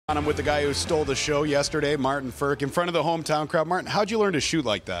I'm with the guy who stole the show yesterday, Martin Ferk, in front of the hometown crowd. Martin, how'd you learn to shoot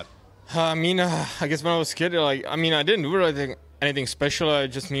like that? I guess when I was a kid, I didn't do really anything special. I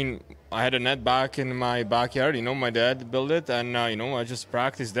had a net back in my backyard. My dad built it, and I just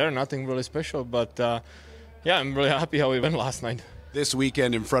practiced there. Nothing really special, but yeah, I'm really happy how we went last night. This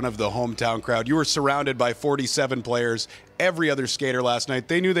weekend in front of the hometown crowd, you were surrounded by 47 players. Every other skater last night,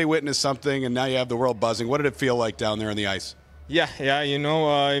 they knew they witnessed something, and now you have the world buzzing. What did it feel like down there on the ice? Yeah,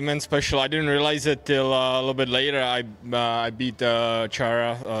 it meant special. I didn't realize it till a little bit later. I beat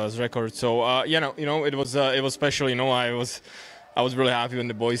Chara's record, so it was special. I was really happy when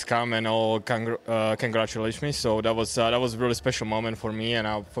the boys come and all congratulate me. So that was a really special moment for me, and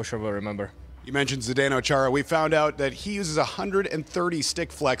I for sure will remember. You mentioned Zdeno Chara. We found out that he uses 130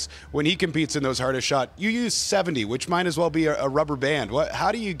 stick flex when he competes in those hardest shot. You use 70, which might as well be a rubber band.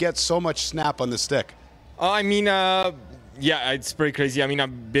 How do you get so much snap on the stick? Yeah, it's pretty crazy.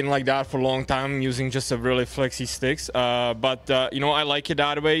 I've been like that for a long time, using just a really flexy sticks. But I like it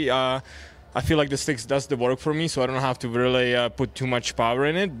that way. I feel like the sticks does the work for me, so I don't have to really put too much power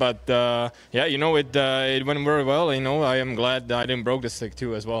in it. But it went very well. I am glad I didn't broke the stick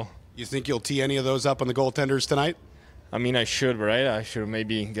too as well. You think you'll tee any of those up on the goaltenders tonight? I should, right? I should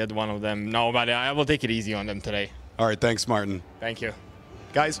maybe get one of them. No, but I will take it easy on them today. All right, thanks, Martin. Thank you.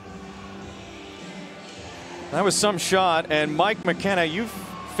 Guys. That was some shot, and Mike McKenna, you've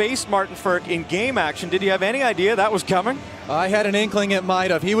faced Martin Ferk in game action. Did you have any idea that was coming? I had an inkling it might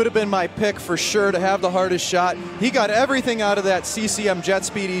have. He would have been my pick for sure to have the hardest shot. He got everything out of that CCM jet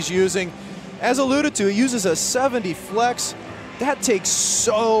speed he's using. As alluded to, he uses a 70 flex. That takes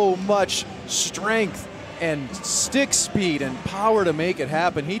so much strength and stick speed and power to make it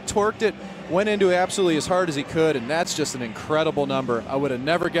happen. He torqued it, went into it absolutely as hard as he could, and that's just an incredible number. I would have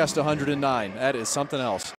never guessed 109. That is something else.